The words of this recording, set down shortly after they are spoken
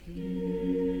We're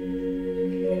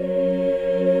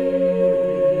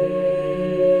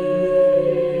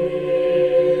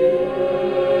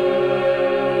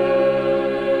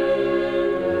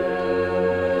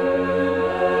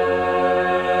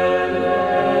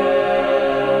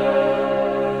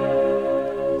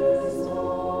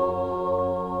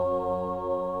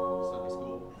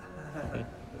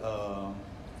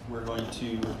going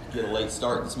to get a late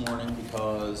start this morning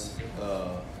because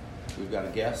we've got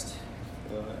a guest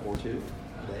or two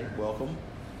today. Welcome.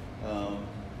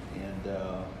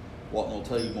 Walton will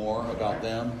tell you more about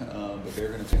them, but they're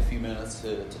going to take a few minutes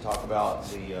to talk about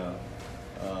the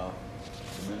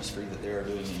ministry that they're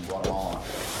doing in Guatemala,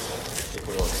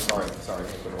 Ecuador. Sorry,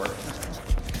 Ecuador.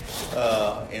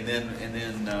 And then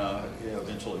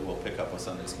eventually we'll pick up with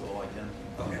Sunday school again,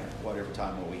 whatever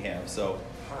time that we have. So,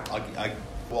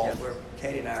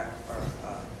 Katie and I are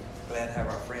glad to have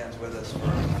our friends with us for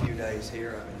a few days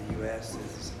here up in the U.S.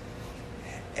 This is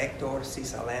Hector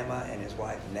Cisalema and his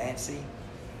wife Nancy,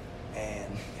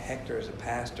 and Hector is a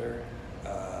pastor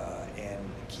in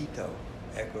Quito,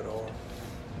 Ecuador.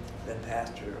 Been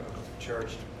pastor of a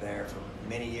church there for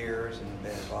many years and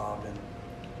been involved in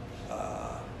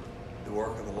the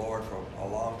work of the Lord for a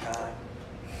long time.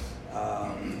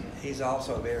 He's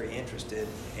also very interested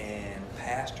in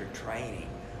pastor training,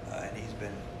 and he's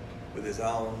been with his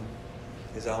own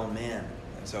men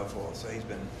and so forth. So he's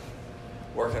been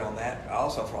working on that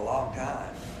also for a long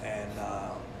time, and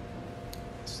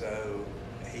so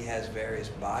he has various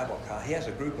he has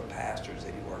a group of pastors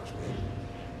that he works with,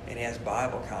 and he has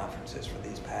Bible conferences for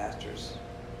these pastors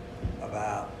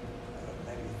about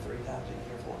maybe 3 times a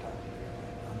year, 4 times a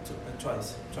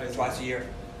year. Twice a year.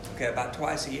 Okay, about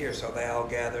twice a year. So they all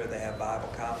gather. They have Bible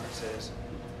conferences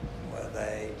where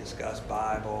they discuss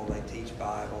Bible, they teach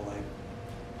Bible, they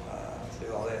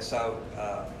do all this. So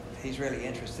he's really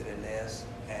interested in this,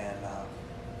 and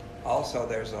also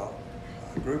there's a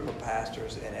group of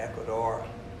pastors in Ecuador.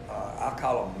 I'll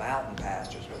call them mountain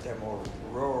pastors, but they're more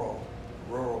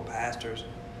rural pastors.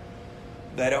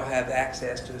 They don't have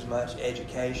access to as much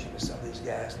education as some of these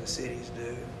guys in the cities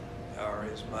do, or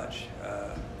as much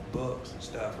books and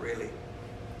stuff, really.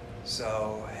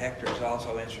 So Hector is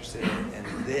also interested in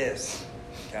this,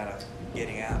 kind of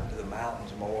getting out into the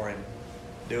mountains more and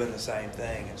doing the same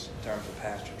thing in terms of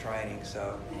pastor training.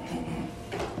 So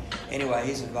anyway,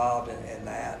 he's involved in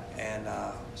that. And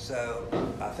so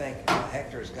I think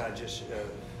Hector is going to just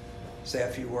say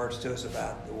a few words to us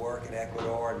about the work in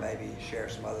Ecuador and maybe share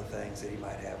some other things that he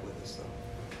might have with us. So,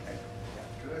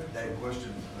 Could I ask a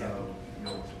question?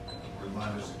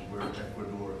 Remind us where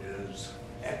Ecuador is.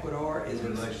 Ecuador is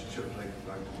in relationship like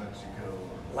to Mexico.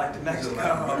 Like to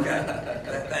Mexico, okay.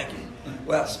 Thank you.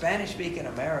 Well, Spanish-speaking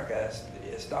America,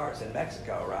 it starts in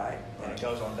Mexico, right? And it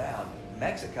goes on down.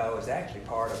 Mexico is actually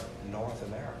part of North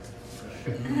America.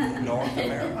 North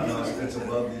America. I know it's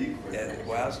above the equator.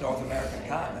 Well, it's North American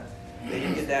continent. Then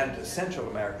you get down into Central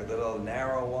America, the little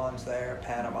narrow ones there,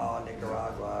 Panama,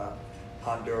 Nicaragua,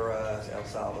 Honduras, El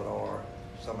Salvador,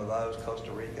 some of those,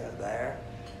 Costa Rica there.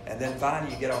 And then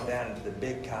finally you get on down into the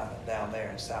big continent down there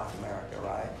in South America,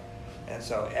 right? And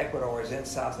so Ecuador is in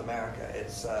South America.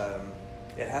 It's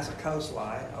it has a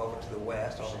coastline over to the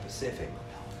west on the Pacific.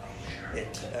 You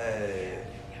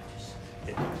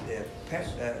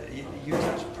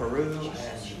touch Peru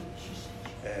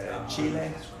and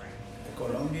Chile.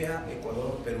 Colombia,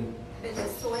 Ecuador, Peru.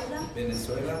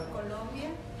 Venezuela.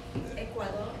 Colombia,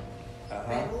 Ecuador,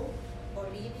 Peru,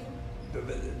 Bolivia.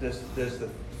 Does the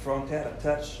frontera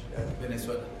touch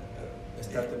Venezuela?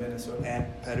 ¿Está de Venezuela? And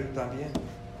Peru también,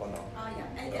 ¿o no?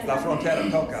 Yeah. La frontera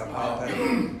toca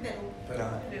Peru.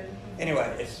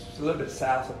 Anyway, it's a little bit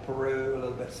south of Peru, a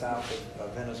little bit south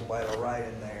of Venezuela, right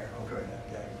in there. Okay.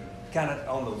 Kind of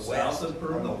on the west. South of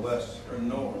Peru? On the west. Or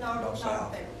north? No,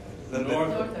 south.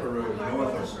 North of Peru.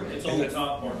 North of Peru. It's on the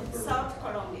top part of Peru. South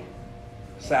Colombia.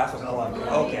 South of Colombia.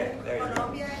 Okay, there you go.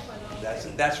 Colombia, Ecuador.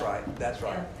 That's right. That's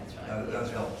right. That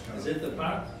helps. Is it the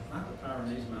not the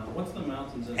Pyrenees Mountain? What's the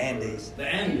mountains in Andes. Peru? The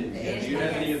Andes. Do you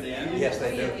have any of the Andes? Yes,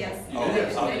 they do. Yes. You do?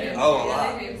 A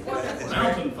lot. It's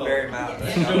Mountain folk. very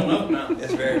mountainous. Going up mountains.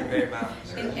 It's very, very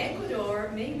mountainous. And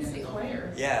Ecuador means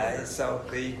equator. Yeah, so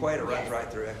the equator runs right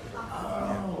through Ecuador.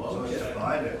 So it's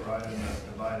divided, right?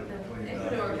 Divided between.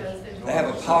 Ecuador goes. They have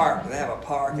a park. They have a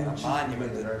park and a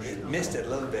monument that missed it a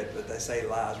little bit, but they say it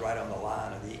lies right on the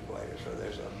line of the equator. So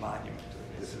there's a monument.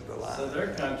 This is the line. So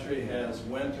their country has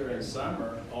winter and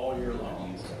summer all year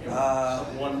long.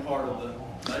 One part of the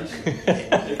nation,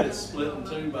 if it's split in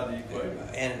two by the equator.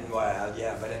 And well,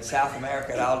 yeah, but in South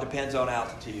America, it all depends on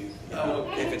altitude. You know?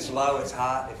 Oh, okay. If it's low, it's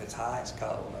hot. If it's high, it's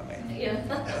cold. I mean, Yeah.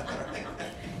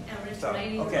 And we're So,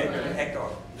 Lady okay, Line. Hector,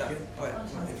 no, go ahead.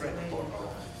 Enfrente, por favor.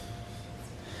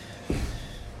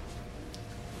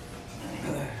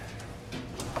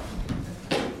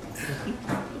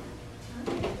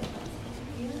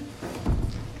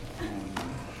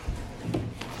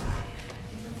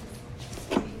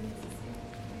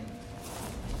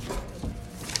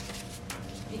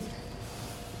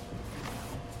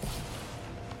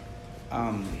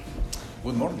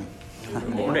 Good morning. Good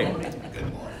morning.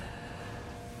 Good morning.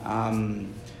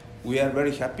 We are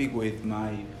very happy with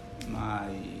my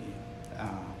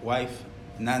wife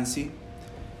Nancy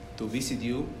to visit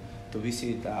you, to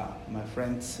visit my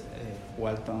friends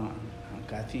Walton and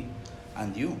Kathy,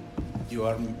 and you. You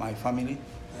are my family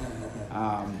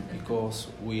because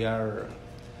we are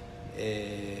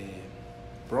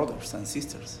brothers and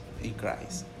sisters in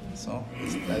Christ. So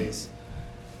that is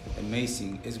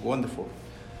amazing. It's wonderful.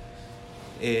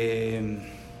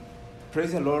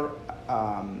 Praise the Lord.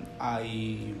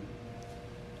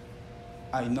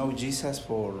 I know Jesus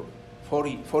for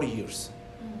 40 years.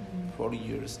 40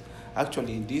 years.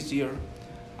 Actually, this year,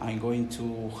 I'm going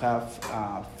to have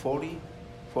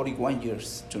 41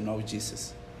 years to know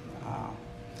Jesus.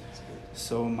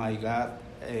 So my God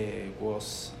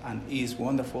was and is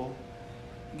wonderful.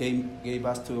 Gave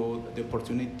us the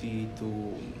opportunity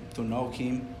to know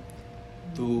Him,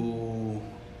 to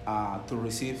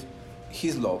receive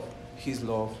His love,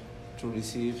 to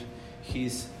receive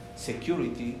His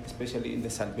security, especially in the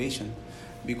salvation,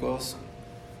 because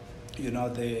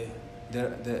the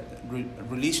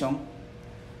religion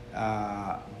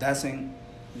doesn't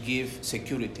give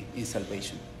security in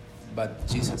salvation, but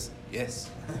Jesus, yes.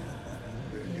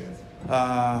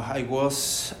 I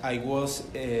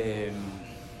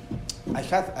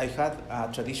had a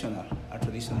traditional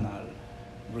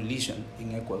religion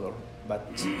in Ecuador, but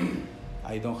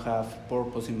I don't have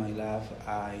purpose in my life.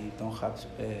 I don't have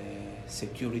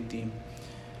security.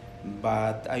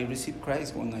 But I received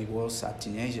Christ when I was a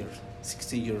teenager,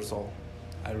 16 years old.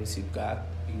 I received God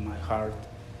in my heart,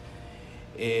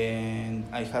 and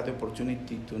I had the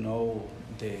opportunity to know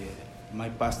my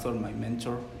pastor, my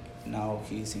mentor. Now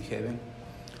he is in heaven.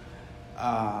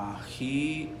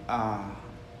 He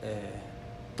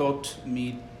taught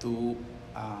me to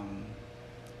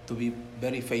be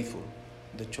very faithful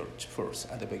the church first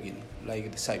at the beginning, like a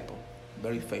disciple,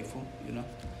 very faithful,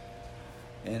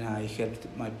 And I helped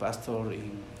my pastor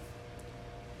in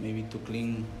maybe to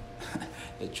clean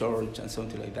the church and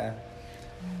something like that.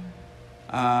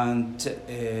 And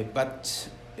but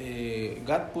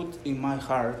God put in my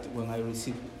heart when I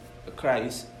received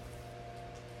Christ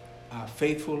a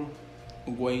faithful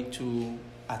way to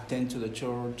attend to the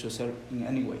church, to serve in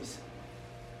any ways.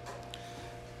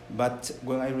 But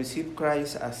when I received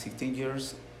Christ at 16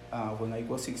 years, when I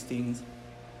was 16,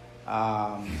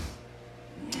 I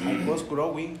was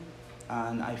growing,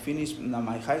 and I finished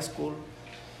my high school,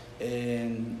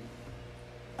 and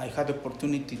I had the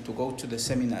opportunity to go to the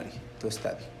seminary to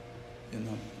study,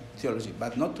 theology,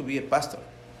 but not to be a pastor,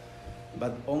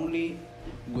 but only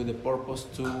with the purpose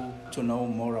to know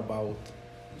more about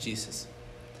Jesus.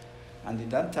 And in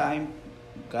that time,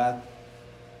 God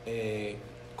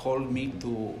called me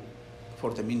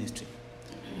for the ministry.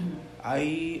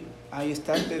 I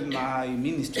started my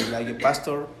ministry like a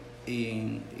pastor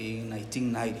in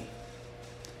 1990.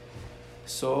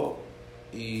 So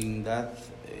in that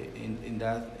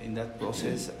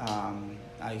process,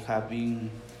 I have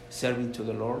been serving to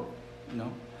the Lord,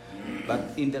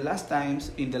 But in the last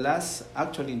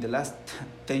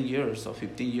 10 years or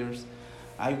 15 years,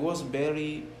 I was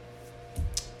very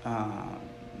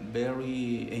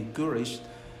encouraged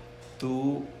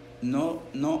to not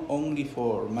only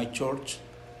for my church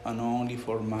and not only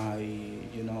for my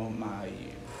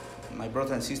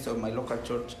brothers and sisters, my local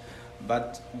church,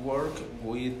 but work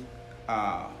with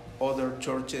other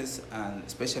churches and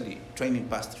especially training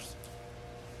pastors.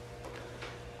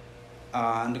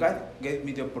 And God gave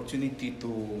me the opportunity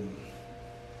to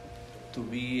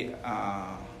be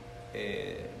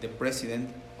the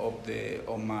president of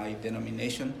my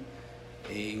denomination,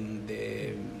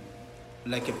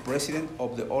 like a president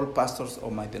of all pastors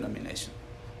of my denomination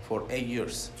for 8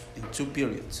 years in 2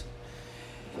 periods.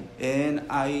 And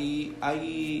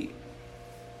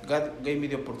God gave me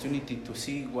the opportunity to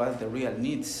see what the real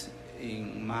needs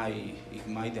in my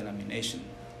denomination.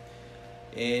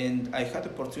 And I had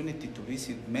the opportunity to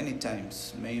visit many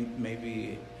times,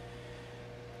 maybe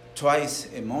twice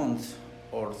a month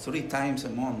or 3 times a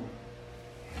month,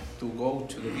 to go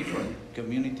to the different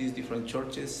communities, different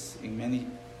churches in many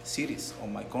cities of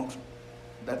my country.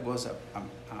 That was a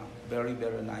very,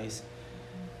 very nice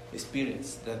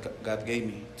experience that God gave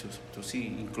me to see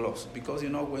in close. Because,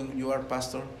 when you are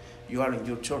pastor, you are in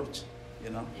your church,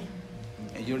 in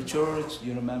your church,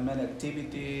 many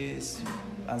activities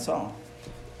and so on.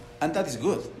 And that is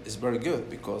good. It's very good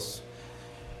because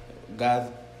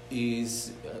God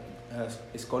is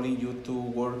calling you to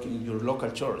work in your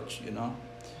local church,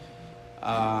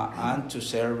 and to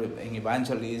serve an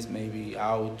evangelist, maybe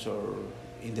out or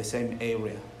in the same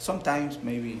area. Sometimes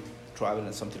maybe travel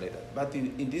and something like that. But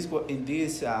in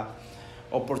this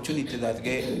opportunity that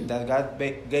God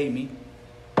gave me,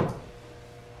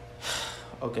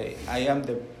 okay,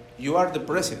 you are the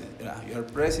president. You are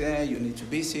president. You need to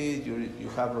visit. You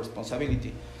have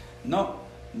responsibility. No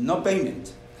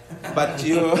payment, but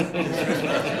you.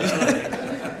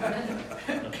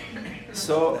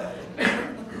 So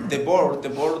the board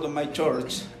of my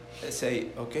church say,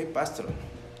 okay, pastor,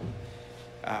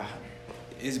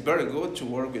 it's very good to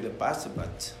work with the pastor,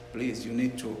 but please, you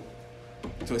need to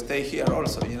stay here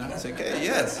also. It's okay.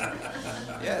 Yes.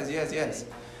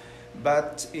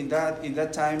 But in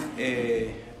that time,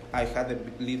 I had the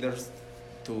leaders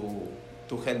to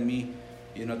help me,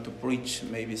 to preach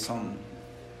maybe some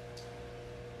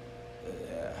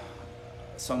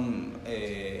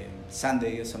Sunday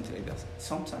or something like that.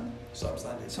 Some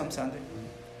Sunday.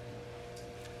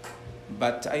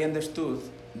 But I understood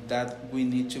that we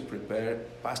need to prepare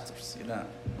pastors,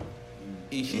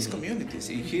 in his communities,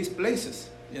 in his places,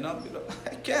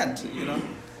 I can't,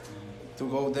 to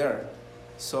go there.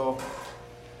 So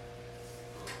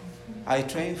I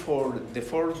trained for the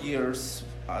 4 years,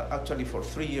 actually for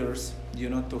 3 years,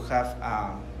 to have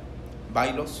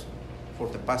bylaws for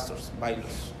the pastors,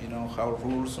 bylaws, how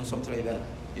rules or something like that,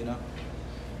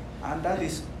 and that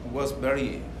was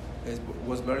very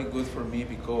good for me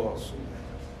because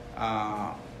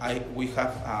we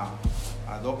have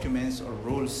documents or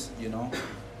rules,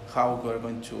 how we're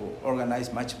going to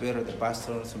organize much better the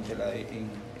pastor, something like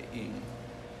in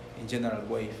general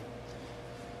way.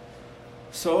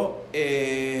 So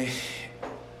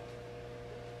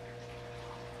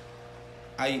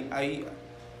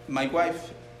my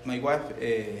wife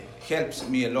helps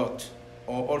me a lot.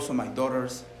 Also my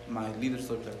daughters, my leaders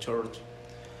of the church,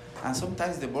 and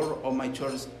sometimes the board of my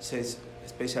church says,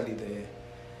 especially the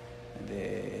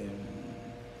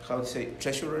how to say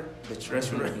treasurer,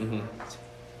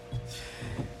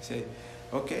 say,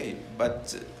 okay,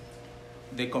 but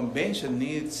the convention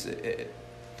needs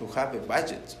to have a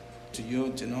budget to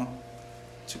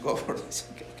to go for this.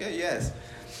 Okay, yes.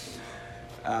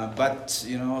 But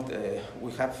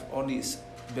we have only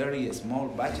very small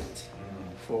budget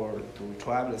to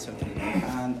travel and something.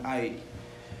 And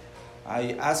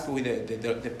I ask with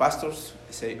the pastors,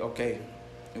 say, okay,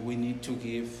 we need to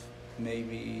give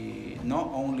maybe not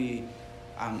only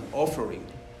an offering,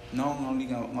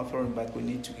 but we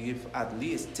need to give at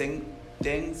least $10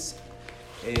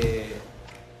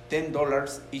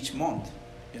 each month,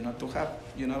 to have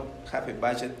a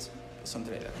budget,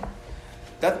 something like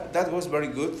that. That was very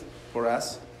good for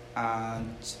us,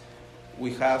 and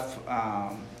we have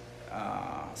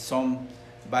some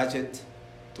budget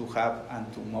to have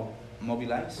and to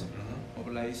mobilize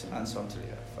and something like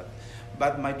that.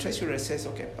 But my treasurer says,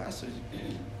 okay, pastor,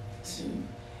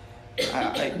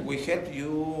 we help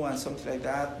you and something like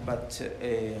that, but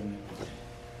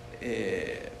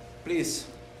please,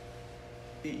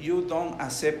 you don't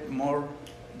accept more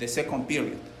the second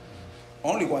period.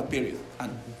 Only one period,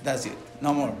 and that's it,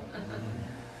 no more.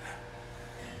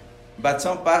 But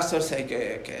some pastors say,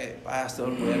 okay, pastor,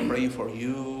 we are praying for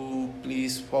you,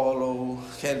 please follow,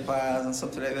 help us, and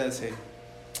something like that. I say,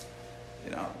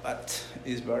 but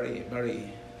it's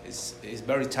it's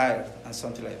very tired, and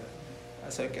something like that. I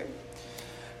say, okay.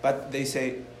 But they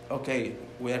say, okay,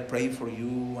 we are praying for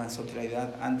you, and something like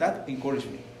that, and that encouraged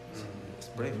me.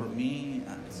 Pray for me,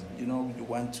 and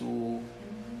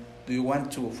do you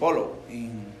want to follow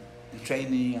in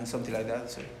training and something like that?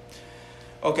 So,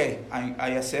 okay,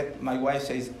 I accept. My wife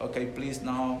says, okay, please,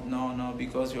 no,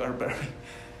 because you are very,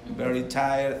 very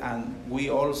tired, and we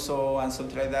also, and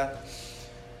something like that.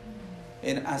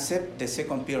 And accept the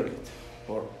second period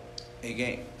for,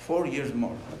 again, 4 years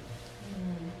more.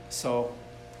 So,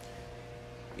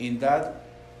 in that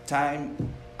time,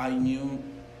 I knew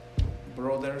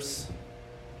brothers,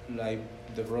 like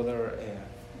the brother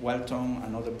Walton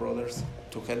and other brothers,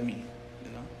 to help me,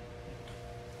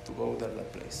 to go there,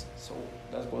 that place. So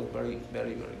that was very,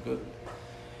 very, very good.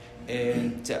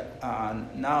 And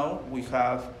now we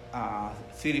have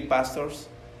 30 pastors,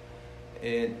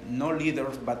 no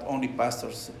leaders, but only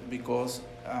pastors, because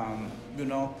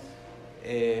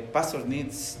pastor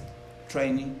needs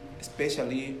training,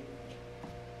 especially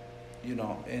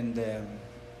in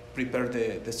prepare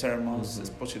the sermons,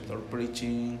 expository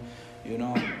preaching, you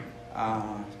know,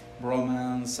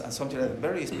 Romans and something like that,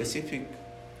 very specific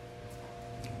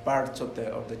parts of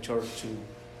the church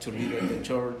to lead in the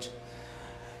church.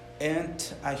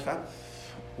 And I have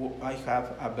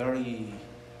a very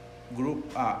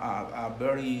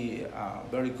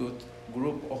very good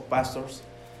group of pastors.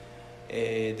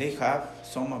 They have,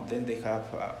 some of them, they have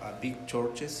big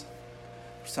churches.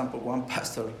 For example, one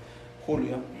pastor,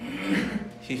 Julio,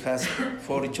 he has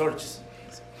 40 churches.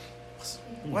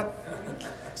 What?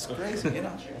 It's crazy, you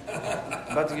know.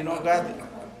 But you know, God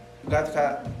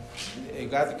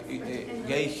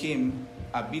gave him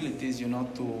abilities, you know,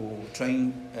 to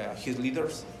train his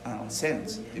leaders and send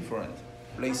different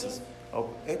places of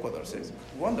Ecuador. So it's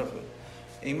wonderful.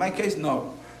 In my case,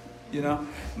 no. You know,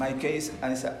 my case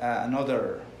is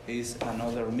another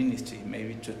ministry,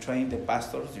 maybe to train the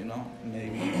pastors, you know.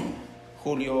 Maybe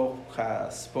Julio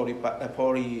has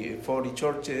 40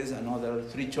 churches, another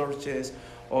 3 churches,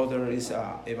 other is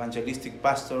evangelistic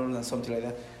pastors and something like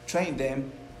that. Train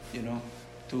them, you know,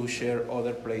 to share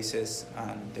other places,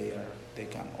 and they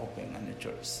can open a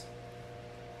church.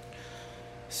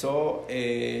 So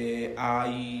I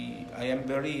am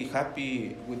very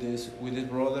happy with this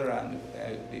brother and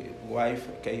the wife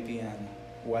Katie and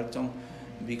Walton,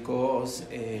 because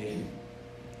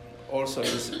also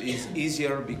it's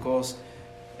easier because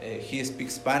he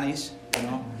speaks Spanish, you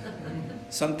know.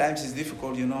 Sometimes it's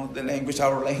difficult, you know, the language,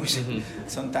 our language,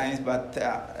 sometimes, but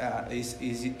it's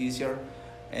easier.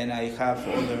 And I have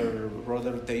other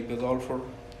brother David Olford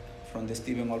from the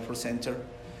Stephen Olford Center.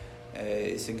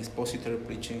 It's in expository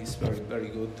preaching. It's very, very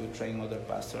good to train other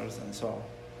pastors, and so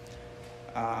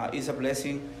it's a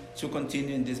blessing to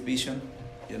continue in this vision,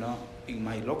 you know, in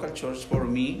my local church, for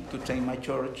me to train my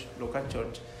church, local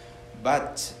church.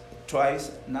 But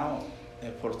twice now,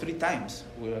 for 3 times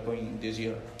we are going this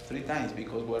year, 3 times,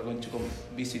 because we are going to go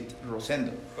visit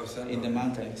Rosendo in the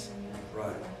mountains.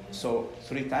 Right. So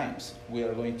 3 times we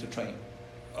are going to train.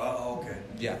 Okay.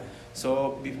 Yeah.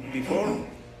 So before.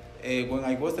 When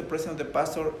I was the president of the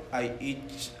pastor,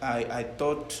 I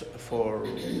taught for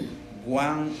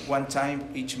one time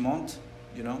each month,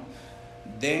 you know.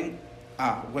 Then,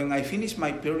 when I finished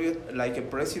my period like a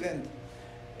president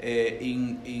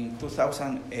in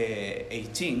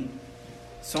 2018,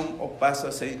 some of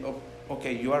pastors said, oh,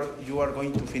 "Okay, you are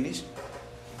going to finish.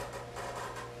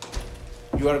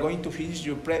 You are going to finish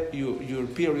your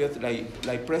period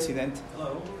like president.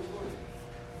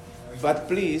 But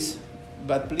please,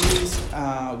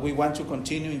 we want to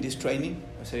continue in this training."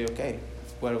 I say, okay,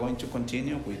 we are going to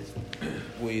continue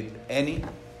with any.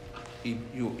 If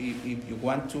you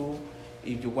want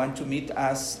to meet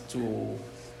us to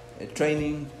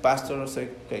training pastors,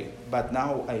 okay. But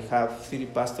now I have 3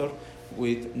 pastors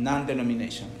with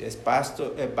non-denomination. Yes,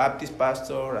 Baptist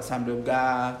pastor, Assembly of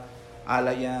God,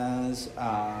 Alliance,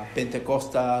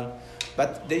 Pentecostal,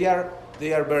 but they are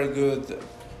very good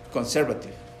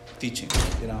conservative teaching,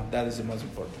 you know, that is the most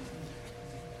important.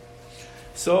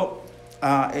 So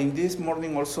in this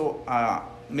morning also,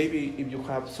 maybe if you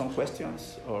have some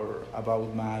questions or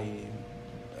about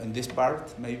in this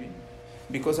part, maybe,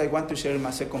 because I want to share in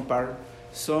my second part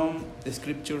some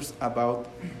scriptures about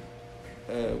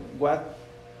what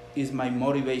is my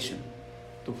motivation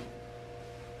to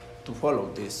follow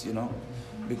this, you know,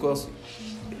 because,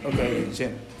 okay,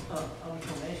 Jim. I was going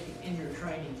to ask you, in your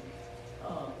training,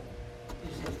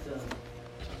 is it a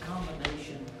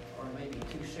combination or maybe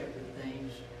 2 separate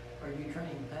things? Are you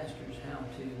training pastors how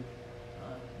to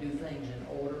do things in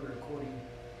order according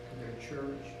to their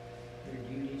church, their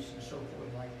duties and so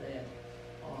forth like that?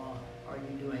 Are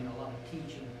you doing a lot of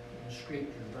teaching in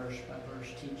Scripture, verse by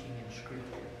verse teaching in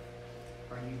Scripture?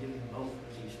 Are you doing both of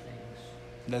these things?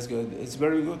 That's good. It's a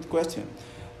very good question.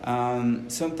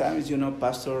 Sometimes, you know,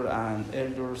 pastor and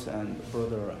elders and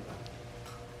brother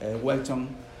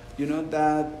Welton, you know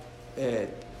that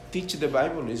teach the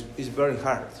Bible is very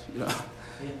hard. You know,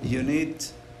 you need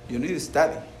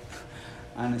study,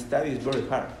 and study is very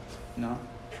hard. You know,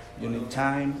 you need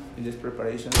time in this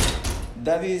preparation.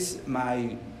 That is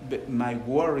my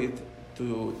worry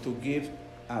to give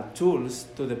tools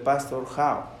to the pastor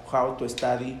how to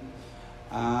study,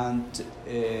 and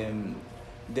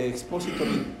the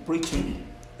expository preaching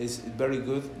is very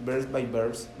good, verse by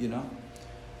verse, you know.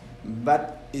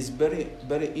 But it's very,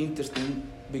 very interesting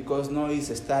because no is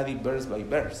a study verse by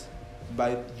verse,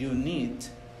 but you need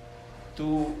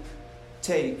to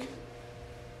take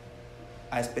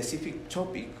a specific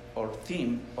topic or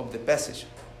theme of the passage,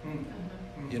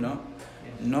 you know.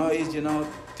 No is, you know,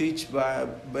 teach by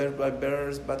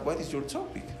verse, but what is your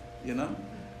topic, you know?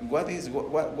 What do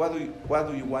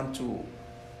you want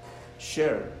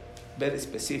share very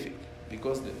specific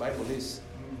because the Bible is,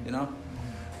 you know.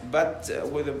 But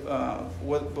with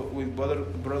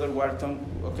Brother Wharton,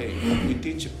 okay, we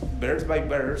teach verse by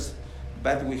verse,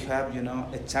 but we have, you know,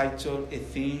 a title, a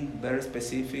theme, very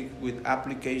specific with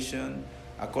application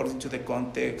according to the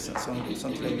context and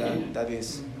something like that. That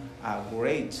is a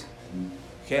great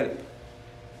help.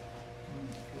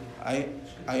 I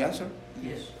answer?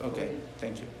 Yes. Okay,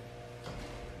 thank you.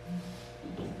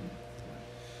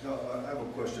 No, I have a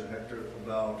question, Hector,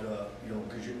 about, you know,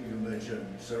 because you mentioned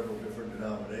several different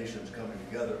denominations coming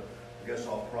together. I guess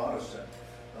all Protestant.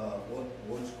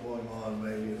 What's going on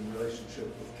maybe in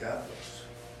relationship with Catholics?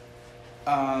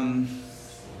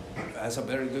 That's a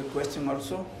very good question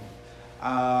also.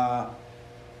 I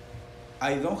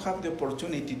don't have the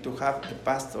opportunity to have a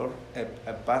pastor,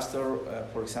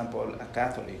 for example, a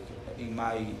Catholic in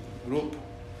my group.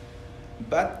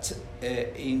 But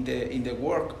in the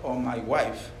work of my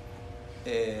wife,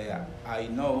 I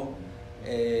know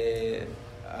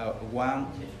one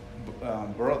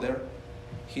brother.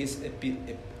 He's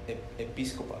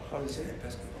Episcopal. How do you say?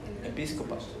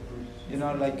 Episcopal. You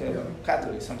know, like a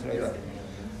Catholic, something like that.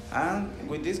 And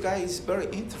with this guy, it's very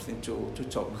interesting to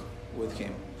talk with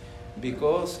him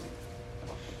because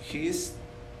he's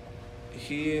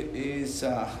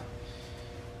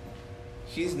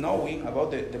knowing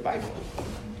about the Bible.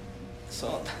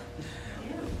 So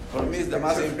for me, it's the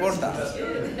most important.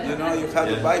 You know, you have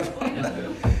the Bible.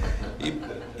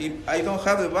 if I don't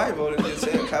have the Bible, you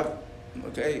say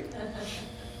okay,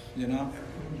 you know.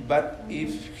 But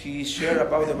if he share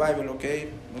about the Bible, okay,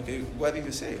 what do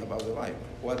you say about the Bible?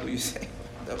 What do you say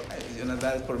about the Bible? You know,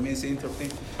 that for me is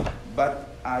interesting. But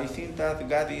I think that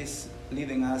God is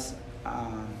leading us,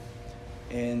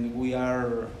 and we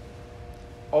are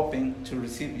open to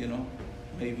receive, you know,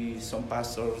 maybe some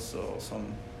pastors or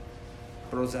some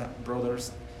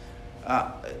brothers.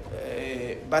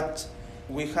 But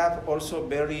we have also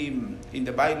in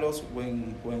the bylaws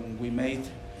when we made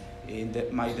in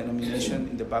my denomination,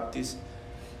 in the Baptist,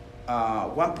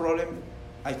 one problem,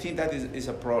 I think that is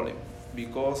a problem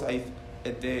because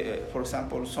for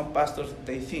example, some pastors,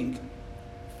 they think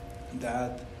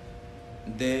that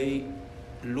they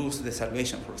lose the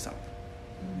salvation, for example.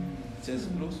 Just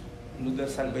lose their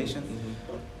salvation.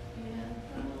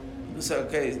 So,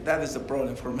 okay, that is the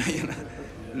problem for me. You know?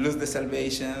 Lose the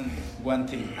salvation, one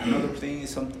thing. Another thing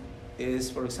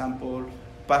is, for example,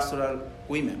 pastoral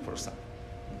women, for example.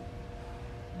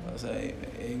 So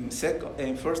in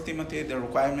 1 Timothy, the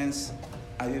requirements,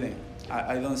 I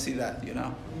don't see that, you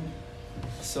know.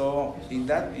 So in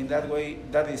that way,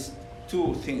 that is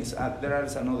two things. There are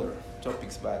another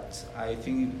topics, but I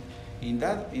think in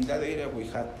that area we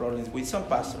had problems with some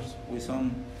pastors, with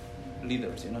some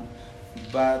leaders, you know.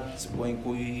 But when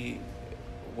we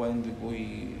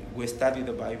study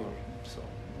the Bible, so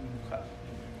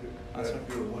answer.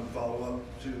 One follow-up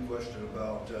to the question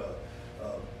about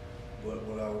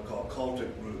what I would call cultic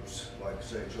groups, like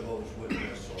say Jehovah's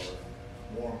Witness or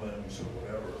Mormons or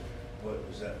whatever. What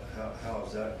is that? How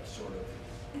is that sort of?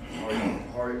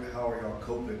 How are y'all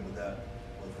coping with that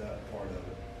part of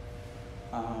it?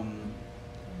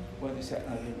 What is that?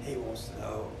 He wants to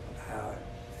know how,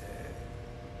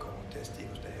 como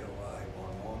testigos de Jehová y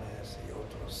mormones y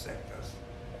otras sectas,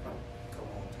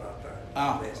 cómo trata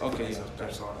esas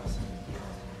personas.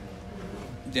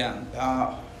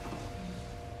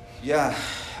 Yeah.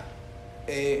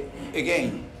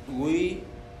 Again, we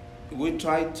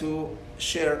try to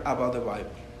share about the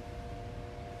Bible.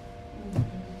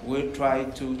 We try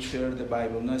to share the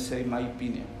Bible, not say my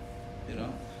opinion, you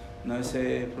know. Not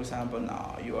say, for example,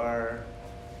 no, you are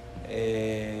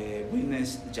a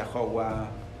witness Jehovah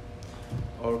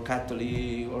or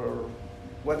Catholic or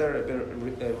whatever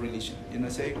religion. You know,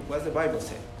 say, what's the Bible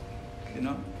say? You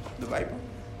know, the Bible.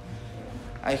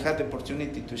 I had the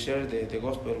opportunity to share the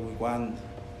gospel with one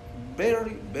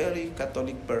very, very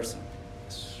Catholic person.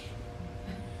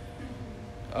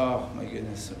 Oh my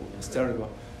goodness, it's terrible.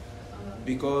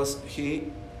 Because his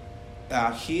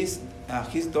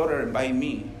daughter invited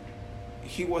me.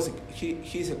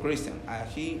 He's a Christian.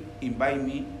 He invited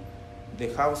me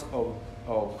the house of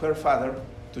her father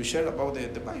to share about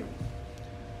the Bible,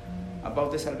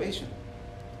 about the salvation.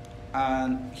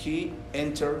 And he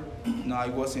entered. No, I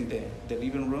was in the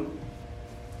living room,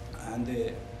 and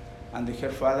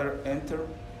her father entered.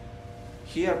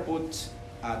 He had put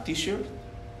a T-shirt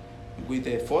with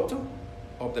a photo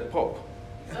of the Pope.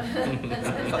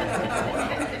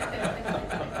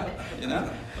 You know,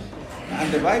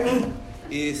 and the Bible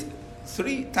is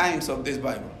 3 times of this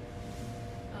Bible,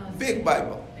 big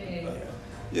Bible.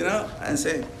 You know, and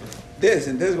say this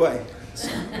in this way.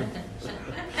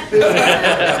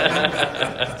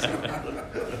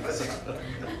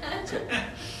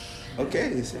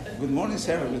 Okay, he said, good morning,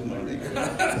 Sarah, good morning. Do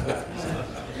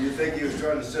you think he was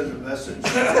trying to send a message?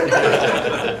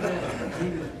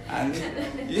 And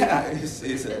yeah,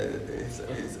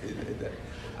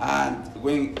 and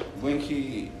when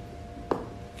he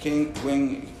came,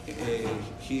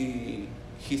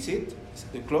 he sit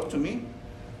close to me,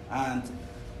 and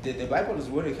the Bible is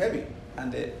very heavy,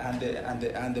 and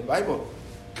the Bible.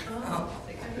 Oh.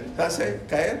 That's it,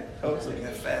 Kyle? Oh, so It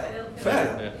fell.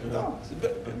 fell. Yeah. No,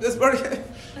 that's very heavy.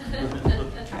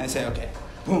 And I say, okay,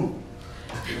 boom.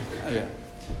 Okay.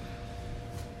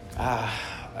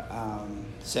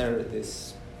 Sir,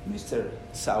 this Mr.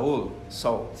 Saul,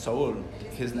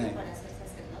 his name.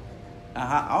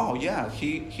 Oh yeah,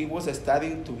 he was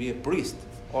studying to be a priest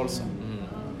also.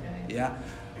 Okay. Yeah,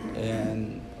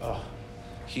 and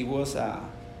he was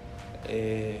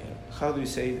how do you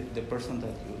say the person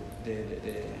that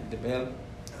the bell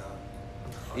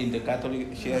in the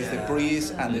Catholic? He is the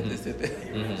priest and He rings the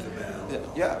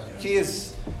bell. yeah, he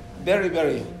is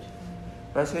very.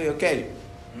 I say okay,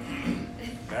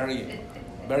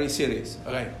 very serious.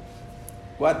 Okay,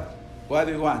 what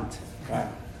do you want?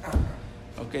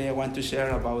 Okay, I want to share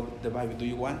about the Bible. Do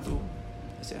you want to?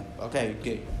 I say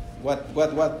okay. What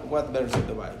verse of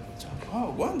the Bible? Oh,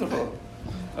 wonderful.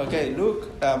 Okay,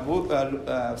 look,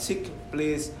 seek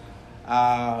please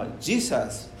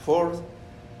Jesus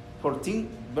 14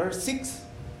 verse 6.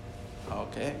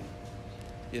 Okay,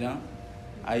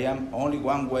 I am only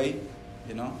one way,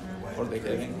 for the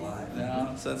heaven.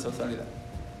 No, so sorry that.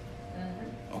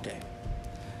 Okay,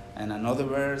 and another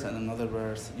verse,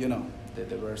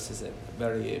 the verse is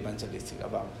very evangelistic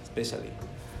about, especially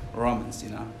Romans,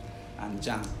 and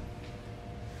John.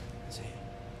 Say,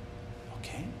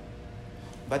 okay.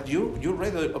 But you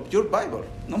read of your Bible,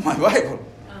 not my Bible.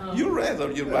 You read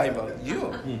of your Bible.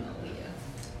 You.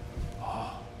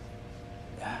 Oh,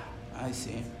 yeah, I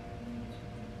see.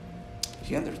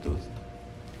 He understood.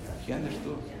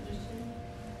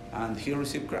 And he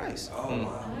received Christ. Oh,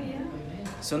 wow. Oh, yeah.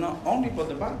 So not only for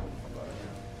the Bible.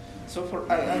 So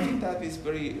I think that is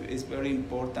very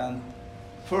important.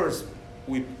 First,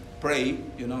 we pray,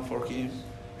 for him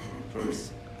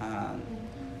first, and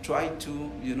try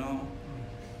to,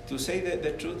 to say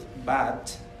the truth,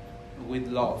 but with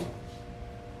love.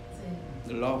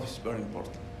 The love is very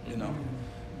important,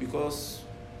 because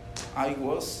I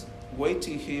was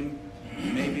waiting him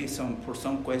maybe for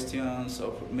some questions,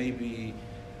 or maybe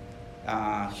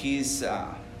his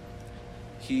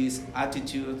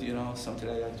attitude, something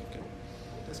like that. Okay,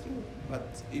 that's good. But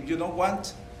if you don't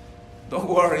want, don't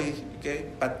worry, okay?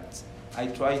 But I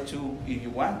try to, if you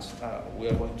want, we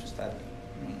are going to study.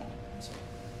 So.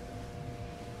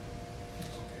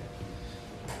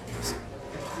 It's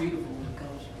beautiful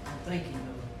because I'm thinking of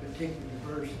a particular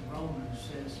verse in Romans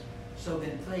says, so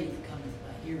then faith cometh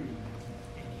by hearing,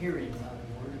 and hearing by the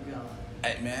word of God.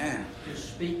 Amen. To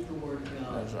speak the word of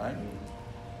God. That's right.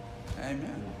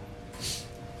 Amen.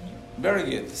 Very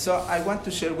good. So I want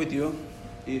to share with you,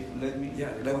 let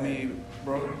me,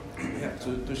 brother,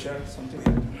 to share something.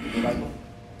 The Bible.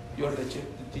 You are the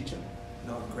teacher.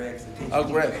 No, Greg's the teacher. Oh,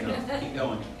 Greg. Keep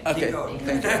going. Okay. Keep going.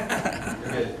 Thank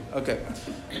you. Okay.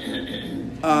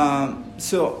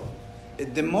 So,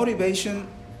 the motivation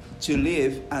to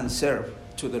live and serve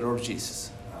to the Lord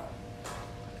Jesus.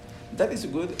 That is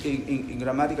good in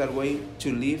grammatical way,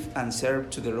 to live and serve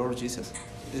to the Lord Jesus.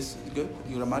 Is good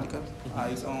in grammatical?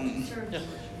 I don't.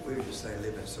 We would just say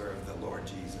live and serve the Lord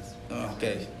Jesus.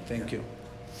 Okay, thank you.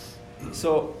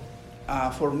 So,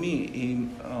 for me,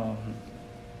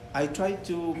 I try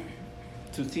to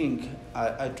think.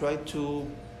 I try to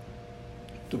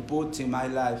put in my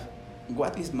life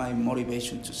what is my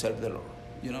motivation to serve the Lord.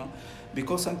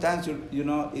 Because sometimes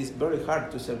it's very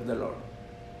hard to serve the Lord.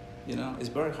 It's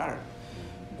very hard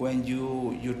when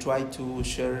you try to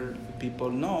share people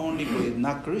not only with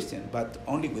not Christian but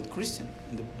only with Christian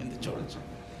in the church.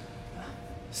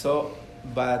 So,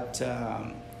 but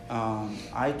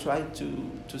I try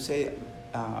to say,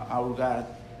 our God,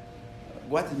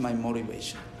 what is my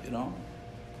motivation?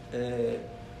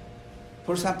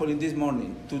 For example, in this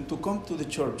morning, to come to the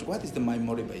church, what is my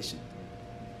motivation?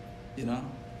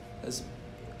 It's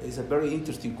a very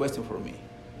interesting question for me.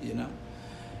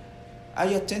 I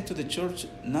attend to the church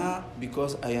not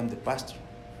because I am the pastor.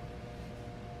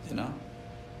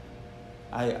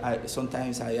 I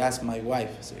sometimes I ask my wife,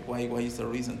 I say, why is the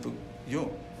reason to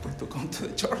come to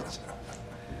the church?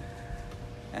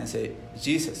 And say,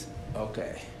 Jesus.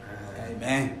 Okay.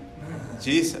 Amen.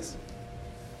 Jesus.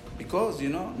 Because,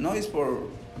 no, it's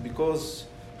because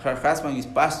her husband is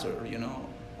pastor,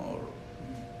 or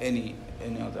any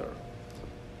other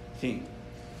thing.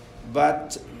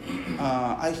 But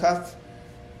I have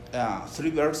 3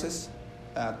 verses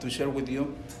to share with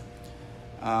you.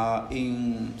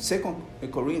 In 2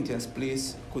 Corinthians,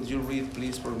 please, could you read,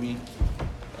 please, for me,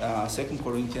 2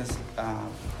 Corinthians,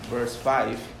 verse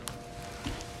 5.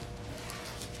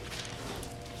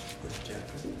 Which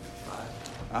chapter? 5?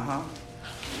 Uh-huh.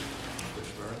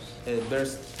 Which verse?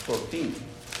 Verse 14.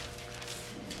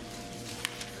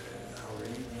 I'll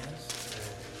read, yes.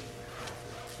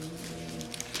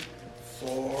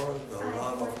 For the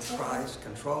love of Christ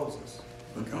controls us,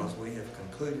 because we have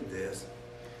concluded this,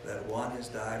 that one has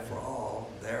died for all,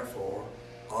 therefore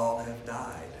all have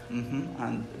died. Mm-hmm.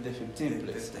 And the 15,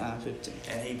 please. 15. 15.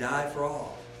 And he died for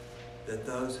all, that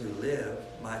those who live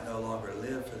might no longer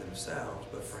live for themselves,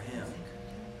 but for him,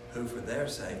 who for their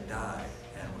sake died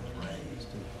and was raised.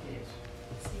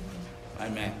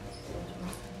 Amen.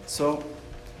 So,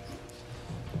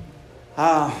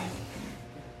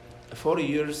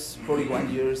 41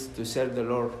 years to serve the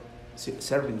Lord,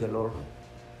 serving the Lord.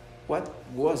 What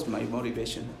was my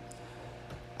motivation?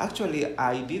 Actually,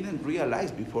 I didn't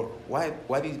realize before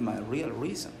what is my real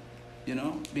reason,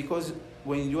 because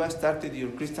when you started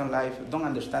your Christian life, you don't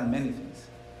understand many things,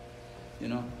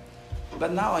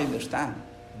 But now I understand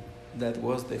that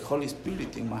was the Holy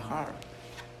Spirit in my heart,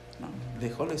 the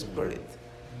Holy Spirit,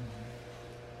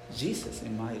 Jesus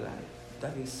in my life.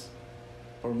 That is,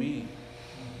 for me,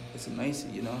 it's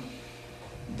amazing,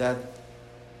 that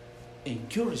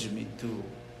encouraged me to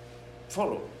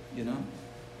follow,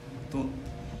 to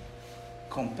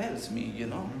compels me,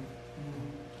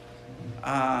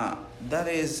 that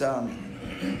is,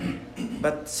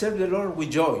 but serve the Lord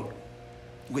with joy,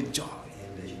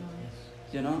 Indeed.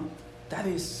 that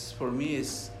is, for me,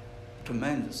 is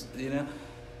tremendous,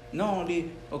 not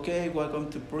only, okay, we're going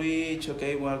to preach,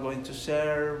 okay, we're going to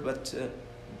serve, but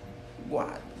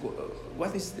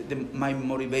what is my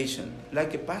motivation?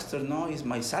 Like a pastor, no, is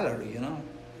my salary,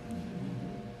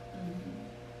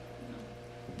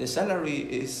 The salary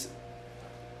is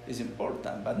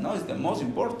important, but not is the most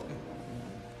important.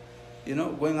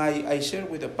 When I share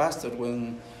with the pastor,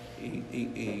 when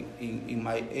in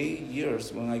my 8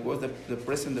 years, when I was the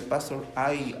president, the pastor,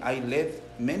 I led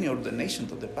many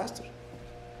ordinations of the pastor.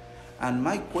 And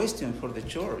my question for the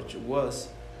church was,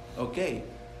 okay,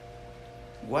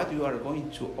 what you are going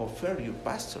to offer your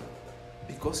pastor?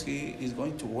 Because he is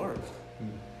going to work.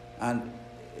 And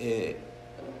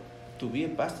to be a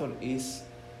pastor is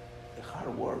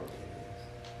hard work.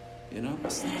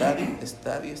 Study.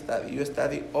 You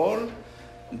study all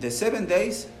the 7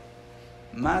 days,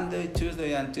 Monday,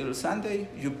 Tuesday until Sunday,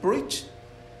 you preach.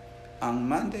 On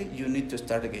Monday, you need to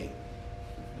start again.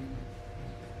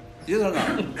 You don't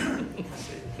know.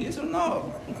 Yes or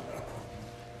no?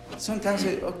 Sometimes,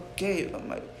 okay,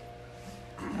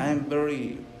 I am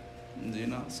very,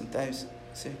 sometimes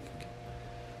say,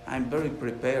 I'm very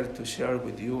prepared to share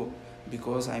with you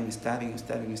because I'm studying.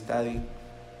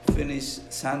 Finish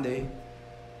Sunday,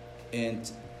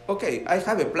 and okay, I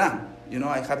have a plan.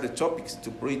 I have the topics to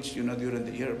preach, during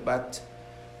the year. But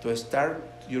to start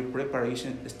your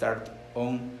preparation, start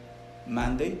on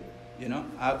Monday.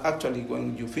 Actually,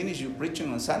 when you finish your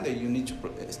preaching on Sunday, you need to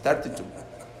start it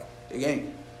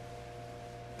again,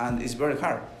 and it's very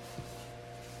hard.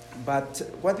 But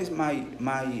what is my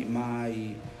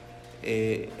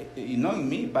knowing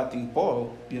me, but in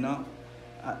Paul,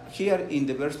 here in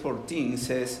the verse 14 it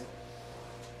says,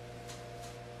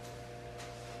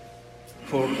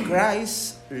 "For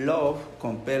Christ's love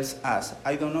compels us."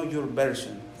 I don't know your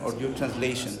version or your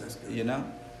translation,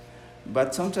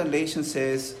 but some translation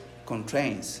says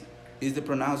constrains. Is the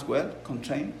pronounced well?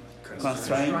 Constrain?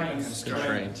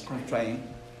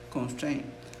 Constrain.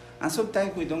 And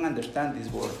sometimes we don't understand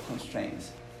this word,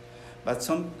 constraints. But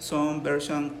some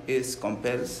version is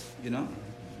compels,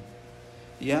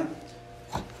 Yeah.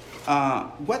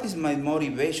 What is my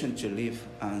motivation to live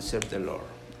and serve the Lord?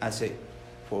 I say,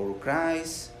 for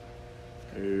Christ's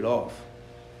love.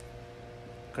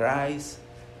 Christ's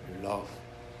love.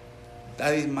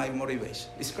 That is my motivation.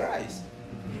 It's Christ.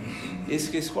 It's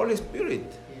His Holy Spirit.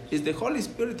 It's the Holy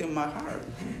Spirit in my heart.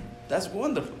 That's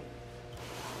wonderful.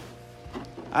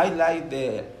 I like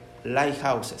the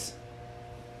lighthouses.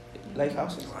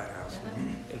 Lighthouses? Lighthouse.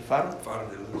 El Faro? Faro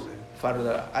de Luz.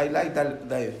 Further, I like that.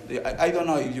 I don't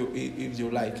know if you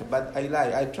like, but I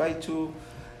like. I try to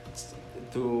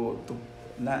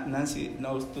Nancy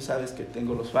knows. Tú sabes que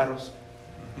tengo los faros.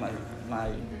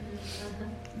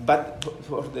 But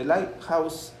for the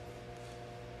lighthouse,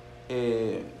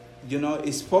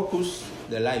 is focus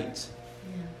the light.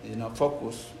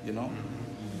 Focus.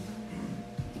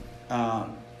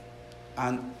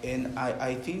 And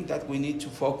I think that we need to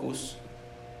focus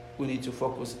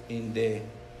in the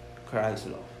Christ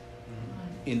love,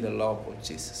 in the love of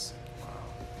Jesus.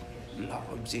 Love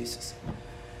of Jesus.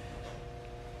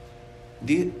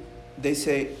 They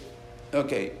say,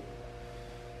 okay,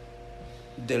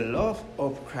 the love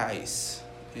of Christ,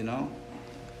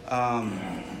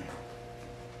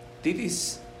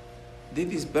 this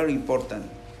is very important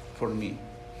for me.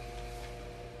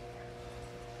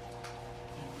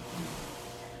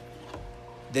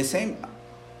 The same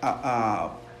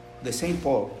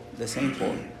Paul.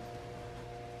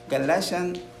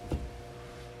 Galatians,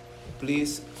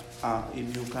 please,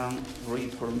 if you can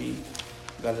read for me,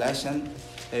 Galatians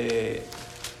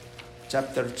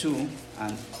chapter 2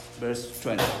 and verse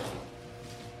 20.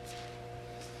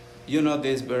 You know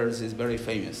this verse is very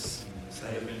famous. I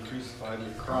have been crucified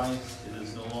with Christ. It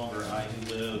is no longer I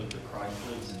who live, but Christ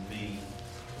lives in me.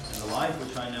 And the life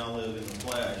which I now live in the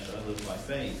flesh, I live by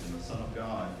faith in the Son of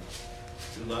God,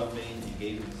 who loved me and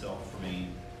gave himself for me.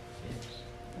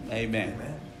 Amen.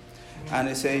 And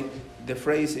I say, the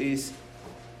phrase is,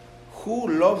 who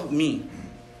loved me?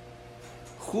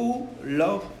 Who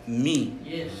loved me?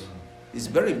 Yes. It's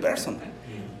very personal.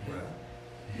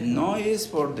 No is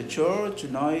for the church,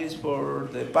 no is for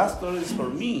the pastor, it's for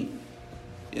me.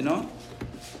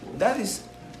 That is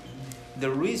the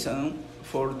reason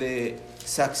for the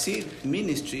succeed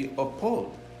ministry of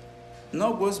Paul.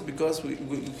 Not was because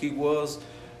he was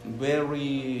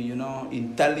very,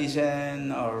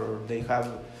 intelligent, or they have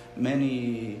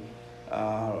many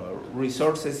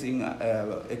resources in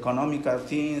economical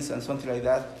things and something like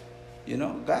that.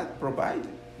 God provided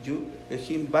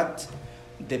him, but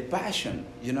the passion,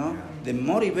 the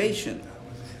motivation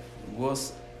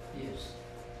was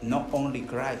not only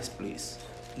Christ, please,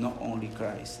 not only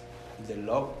Christ, the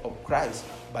love of Christ,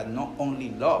 but not only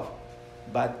love,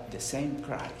 but the same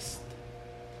Christ,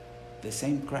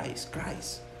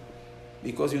 Christ,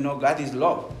 because God is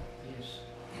love. Yes.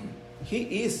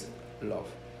 He is love,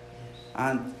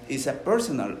 and it's a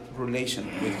personal relation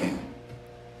with Him.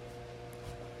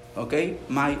 Okay,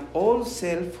 my old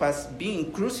self has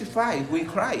been crucified with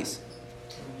Christ.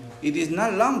 It is no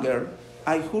longer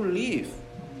I who live,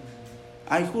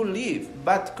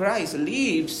 but Christ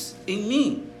lives in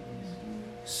me.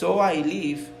 So I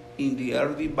live in the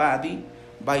earthly body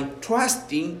by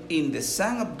trusting in the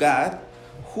Son of God,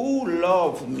 who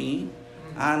loved me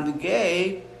and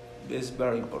gave, this is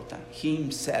very important,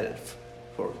 himself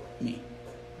for me.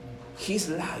 His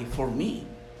life for me.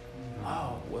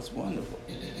 Wow, was wonderful.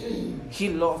 He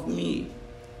loved me.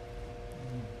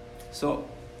 So,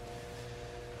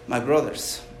 my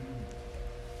brothers,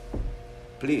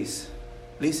 please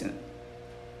listen.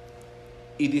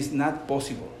 It is not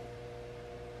possible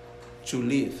to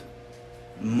live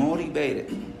motivated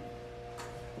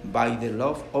by the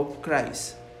love of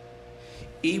Christ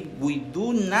if we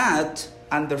do not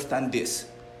understand this.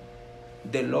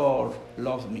 The Lord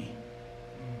loved me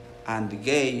and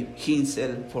gave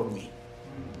himself for me.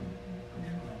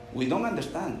 We don't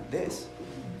understand this.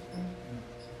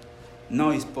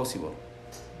 No, it's possible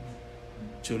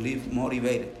to live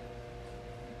motivated.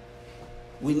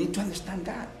 We need to understand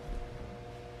that.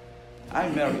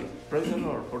 I'm married, praise the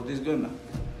Lord for this woman,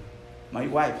 my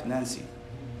wife Nancy.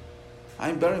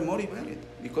 I'm very motivated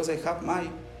because I have my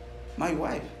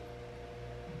wife.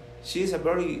 She is a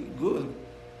very good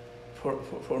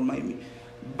for my.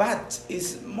 But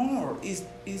it's more is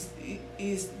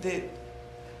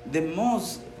the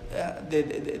most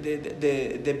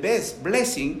the best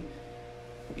blessing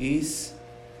is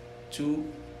to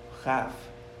have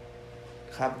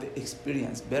the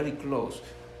experience very close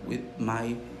with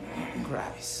my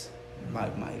Christ,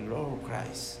 my Lord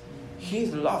Christ,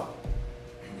 His love.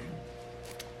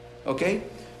 Okay,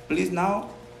 please now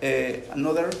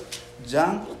another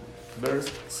John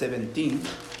verse 17.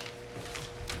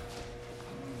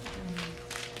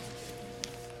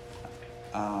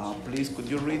 Please, could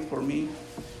you read for me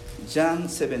John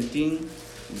 17,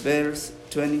 verse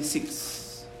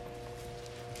 26?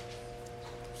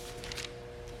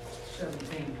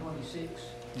 17:26.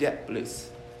 Yeah,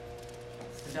 please.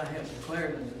 And I have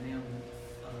declared unto them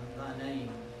thy name,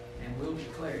 and will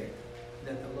declare it,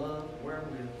 that the love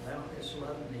wherewith thou hast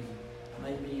loved me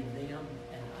may be in them,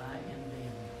 and I in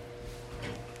them.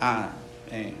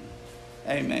 Amen.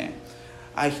 Amen.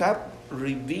 I have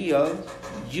revealed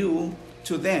you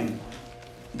to them.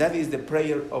 That is the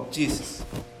prayer of Jesus.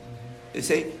 They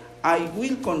say, I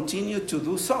will continue to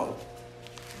do so.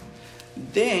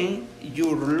 Then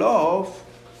your love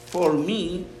for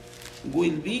me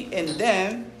will be in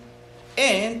them,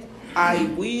 and I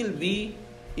will be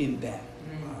in them.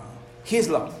 His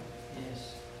love.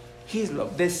 Yes. His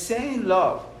love. The same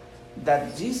love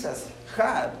that Jesus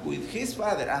had with his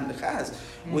Father and has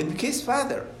with his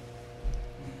Father.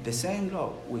 The same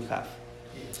love we have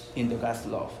Yes. in the God's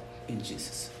love in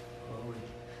Jesus. Glory.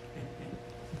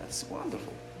 That's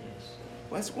wonderful. Yes.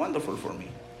 That's wonderful for me.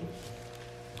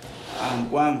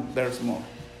 And one verse more.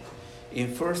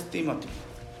 In 1 Timothy,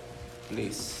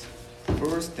 please.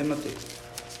 1 Timothy,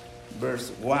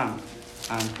 verse 1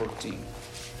 and 14.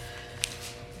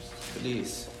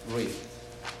 Please read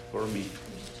for me.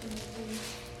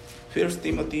 1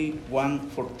 Timothy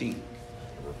 1:14.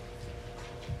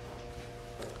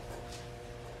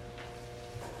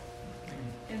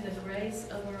 And the grace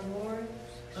of our Lord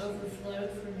overflowed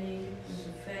for me with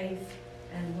the faith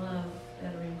and love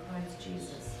that are in Christ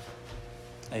Jesus.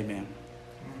 Amen.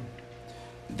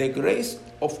 The grace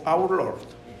of our Lord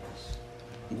Yes.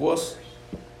 was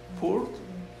poured,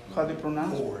 how do you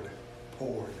pronounce? Poured.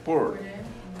 Poured.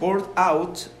 Poured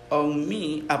out on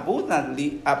me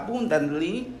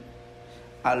abundantly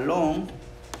along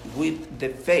with the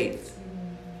faith.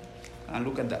 And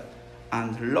look at that.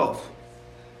 And love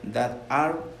that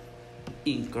are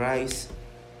in Christ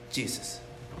Jesus.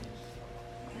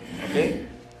 Okay?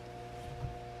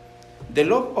 The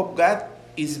love of God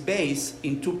is based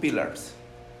in two pillars: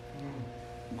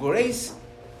 grace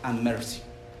and mercy.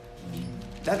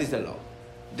 That is the love.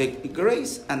 The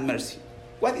grace and mercy.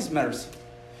 What is mercy?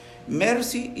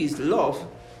 Mercy is love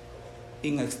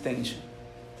in extension.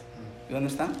 You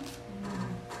understand?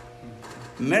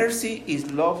 Mercy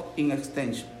is love in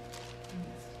extension.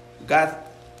 God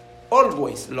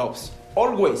always loves.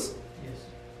 Always. Yes.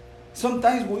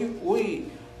 Sometimes we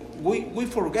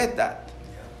forget that.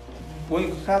 When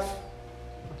you have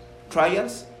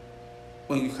trials,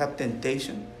 when you have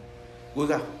temptation,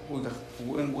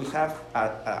 when we have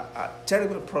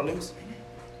terrible problems,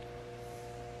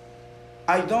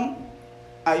 I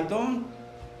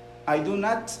do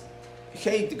not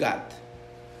hate God,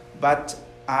 but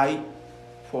I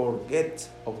forget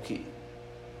of Him,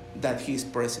 that He is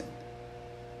present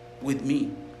with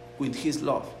me, with His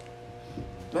love. Do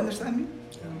you understand me?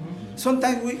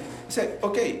 Sometimes we say,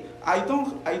 okay, I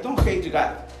don't hate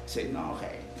God. Say, no,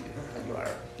 hey, you are,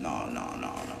 no.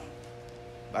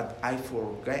 But I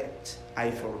forget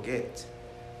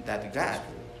that God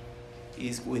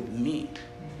is with me,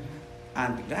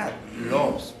 and God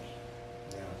loves me.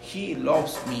 He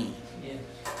loves me, Yes.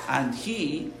 and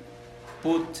He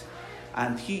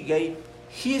gave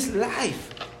His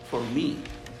life for me.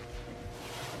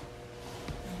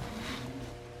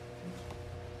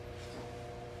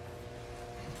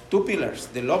 Two pillars.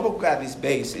 The love of God is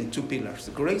based in two pillars: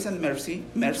 grace and mercy.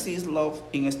 Mercy is love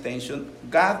in extension.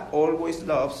 God always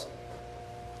loves,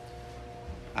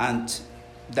 and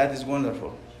that is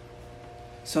wonderful.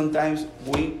 Sometimes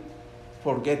we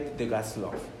forget the God's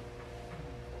love.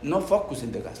 No focus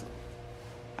in the God's love.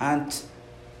 And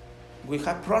we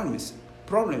have problems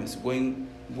when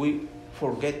we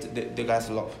forget the God's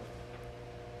love.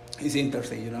 It's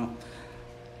interesting, you know.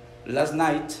 Last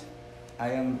night, I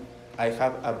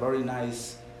have a very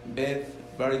nice bed,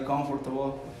 very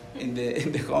comfortable in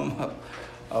the home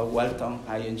of Walton.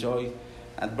 I enjoy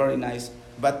and very nice.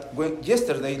 But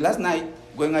last night,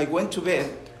 when I went to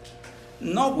bed,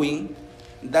 knowing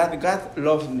that God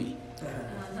loves me,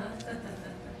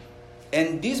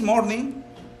 and this morning,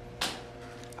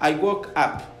 I woke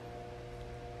up,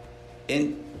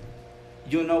 and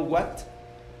you know what?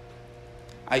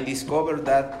 I discovered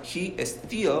that He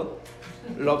still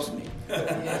loves me.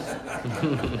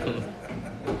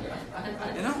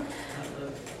 You know?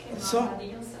 So,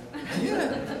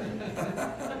 yeah.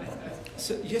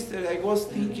 So yesterday I was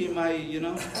thinking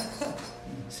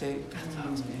say,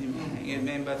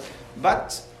 amen.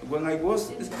 But when I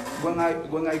was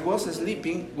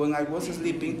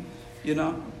sleeping, you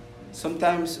know,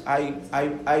 sometimes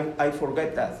I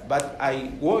forget that. But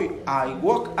I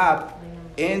woke up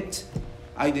and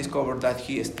I discovered that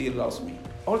He still loves me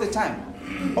all the time,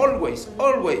 always.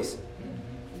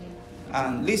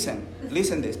 And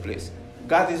listen this, please.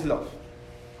 God is love.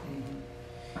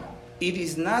 It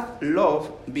is not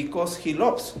love because He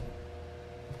loves.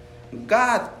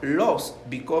 God loves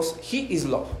because He is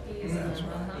love. That's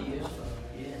right. He is love.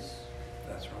 Yes.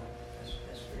 That's right. That's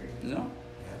very good. You know?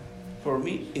 For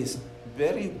me, it's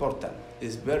very important.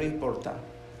 It's very important.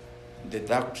 The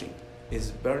doctrine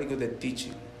is very good at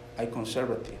teaching. I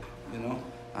conservative, you know.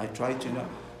 I try to know.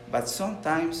 But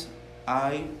sometimes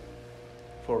I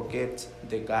forget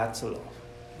the God's love.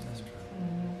 That's true.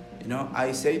 You know,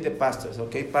 I say the pastors,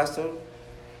 okay, pastor,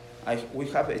 we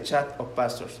have a chat of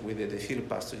pastors with the field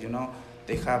pastors, you know.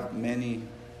 They have many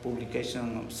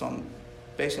publications of some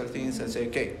special things. I say,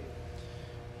 okay,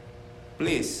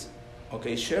 please,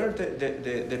 okay, share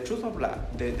the truth of love,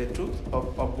 the truth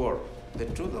of word, the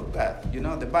truth of God,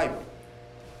 the Bible.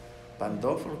 But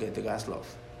don't forget the God's love.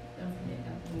 Don't forget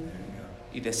God.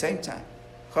 At the same time.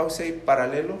 How say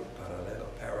parallel?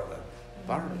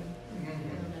 Parallel.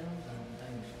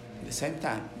 The same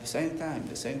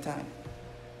time.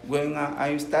 When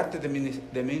I started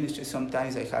the ministry,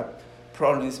 sometimes I have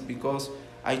problems because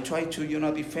I try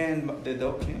to, defend the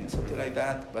doctrine and something like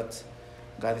that. But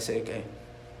God say, okay,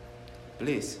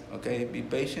 please, okay, be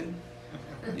patient.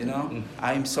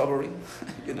 I'm sobering.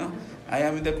 I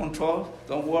am in the control.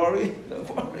 Don't worry.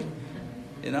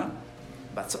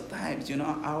 But sometimes,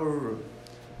 our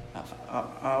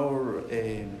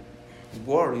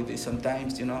worry is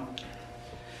sometimes,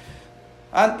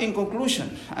 And in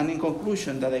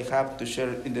conclusion, that I have to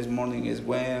share in this morning is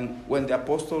when the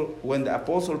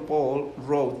apostle Paul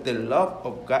wrote, "The love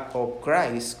of God, of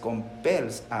Christ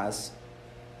compels us."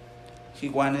 He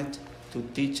wanted to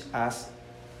teach us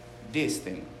this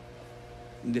thing.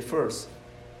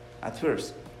 At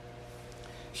first,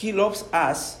 He loves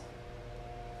us,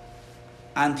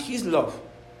 and His love.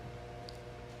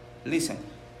 Listen,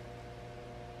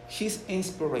 His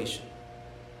inspiration,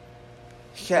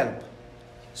 help,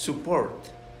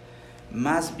 support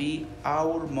must be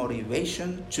our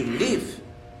motivation to live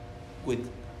with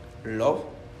love,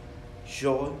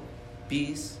 joy,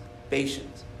 peace,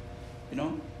 patience.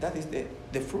 That is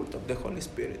the fruit of the Holy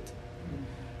Spirit.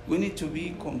 We need to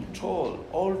be controlled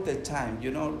all the time.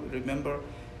 Remember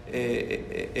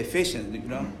Ephesians,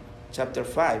 chapter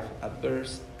 5,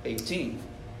 verse 18.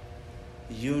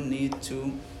 You need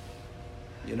to,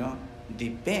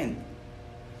 depend.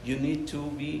 You need to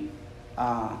be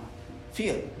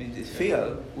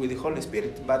filled with the Holy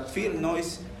Spirit. But filled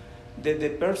noise, the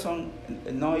person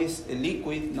noise,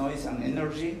 liquid noise and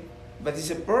energy, but it's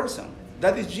a person.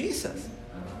 That is Jesus,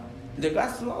 the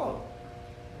God's love.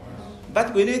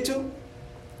 But we need to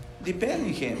depend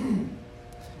on Him.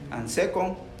 And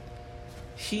second,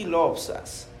 He loves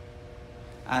us.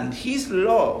 And His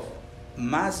love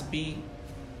must be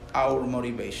our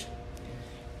motivation,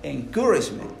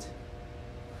 encouragement,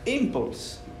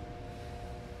 impulse.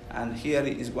 And here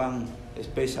is one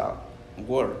special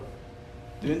word.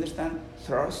 Do you understand?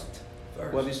 Thrust.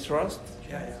 What is thrust?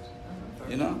 Yeah.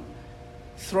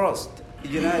 Thrust.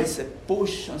 It's a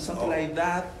push or something like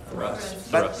that.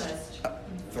 Thrust. But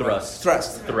Thrust.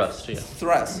 Thrust. Yeah.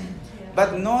 Thrust.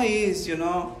 But no is,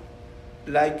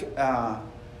 like,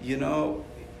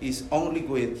 is only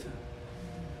with,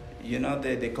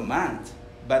 the command,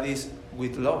 but is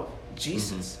with love.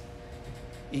 Jesus,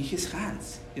 in His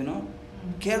hands,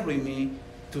 carry me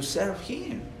to serve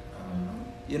Him.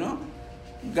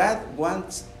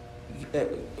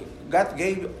 God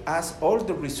gave us all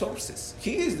the resources.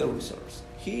 He is the resource.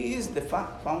 He is the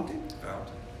fountain.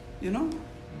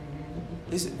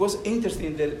 It was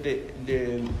interesting that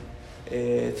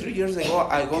 3 years ago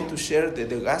I went to share the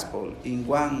gospel in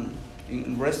one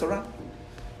restaurant,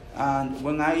 and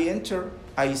when I enter,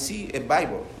 I see a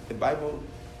Bible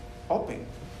open.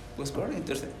 It was very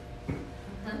interesting.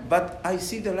 But I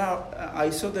saw the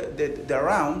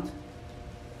round.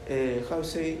 How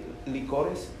say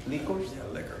liquors? Yeah,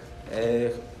 liquor.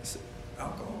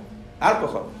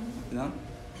 Alcohol.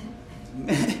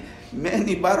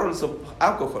 Many barrels of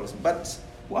alcohols, but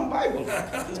one Bible.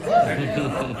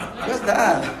 What's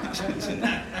that?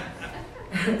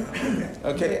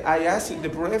 Okay, I asked the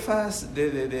breakfast.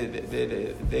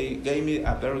 They gave me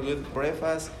a very good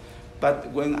breakfast,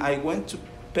 but when I went to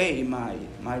pay my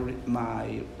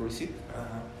receipt,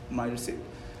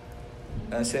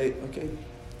 I say, okay,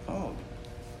 oh,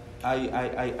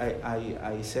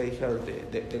 I say her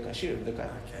the cashier,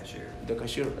 the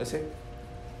cashier. I say,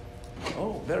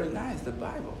 oh, very nice, the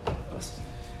Bible was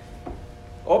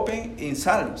open in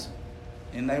Psalms,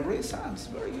 and I read Psalms,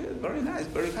 very good, very nice,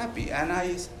 very happy, and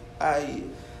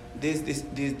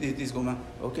this woman,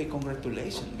 okay,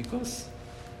 congratulations, because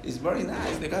it's very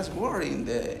nice. The God's word in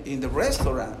the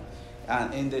restaurant,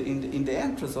 and in the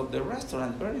entrance of the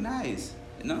restaurant, very nice,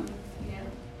 Yeah.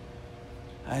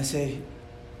 I say,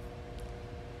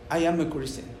 I am a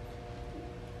Christian.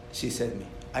 She said me,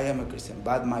 I am a Christian,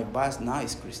 but my boss now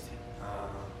is Christian.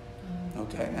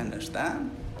 Okay,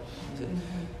 understand?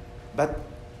 But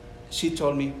she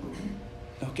told me,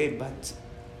 okay, but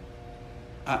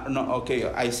no, okay.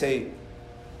 I say,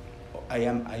 I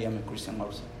am a Christian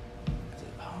also. I said,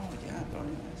 oh yeah,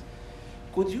 very nice.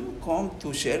 Could you come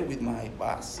to share with my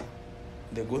boss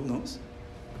the good news?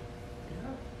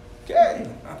 Okay.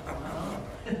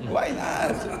 Why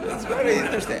not? It's very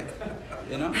interesting,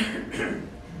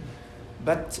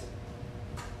 But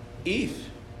if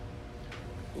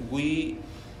we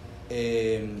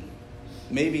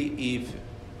maybe if,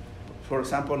 for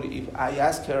example, if I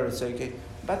ask her, say, okay,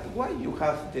 but why you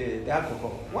have the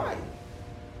alcohol? Why?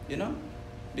 You know,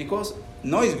 because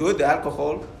no, it's good the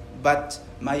alcohol, but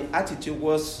my attitude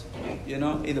was, you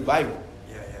know, in the Bible.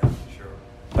 Yeah, sure.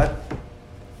 But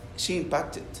she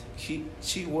impacted.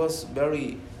 She was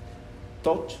very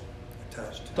touched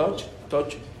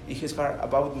in his heart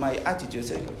about my attitude.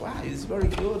 Say, wow, it's very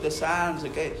good, the Psalms,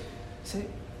 okay. Say,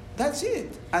 that's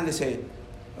it. And they say,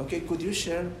 okay, could you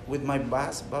share with my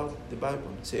boss about the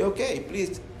Bible? Say, okay,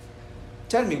 please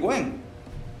tell me when.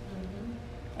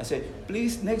 Mm-hmm. I say,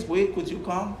 please, next week, could you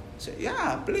come? Say,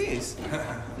 yeah, please.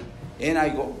 And I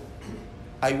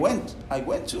went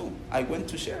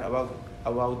to share about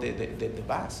the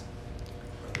boss.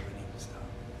 Brother, we need to stop.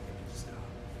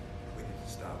 We need to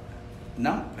stop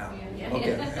No? now. Yeah.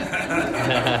 Okay. I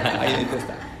need to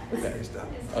stop. We need Okay. to stop.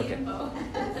 Okay.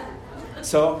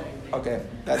 So, okay,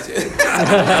 that's it.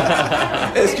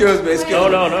 Excuse me.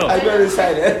 No. I'm very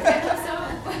excited.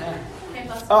 ¿Qué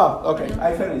pasó? Oh, okay,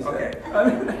 I finished. Okay.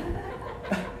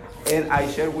 And I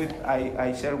share with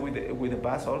the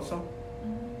boss also,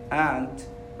 and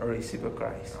receive a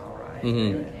Christ. All right.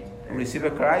 Mhm. Amen. Receive a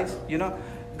Christ. You know,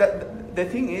 the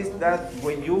thing is that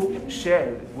when you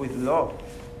share with love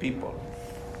people,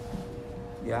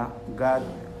 yeah, God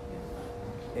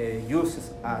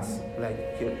uses us like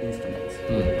His instruments.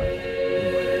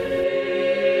 Mm.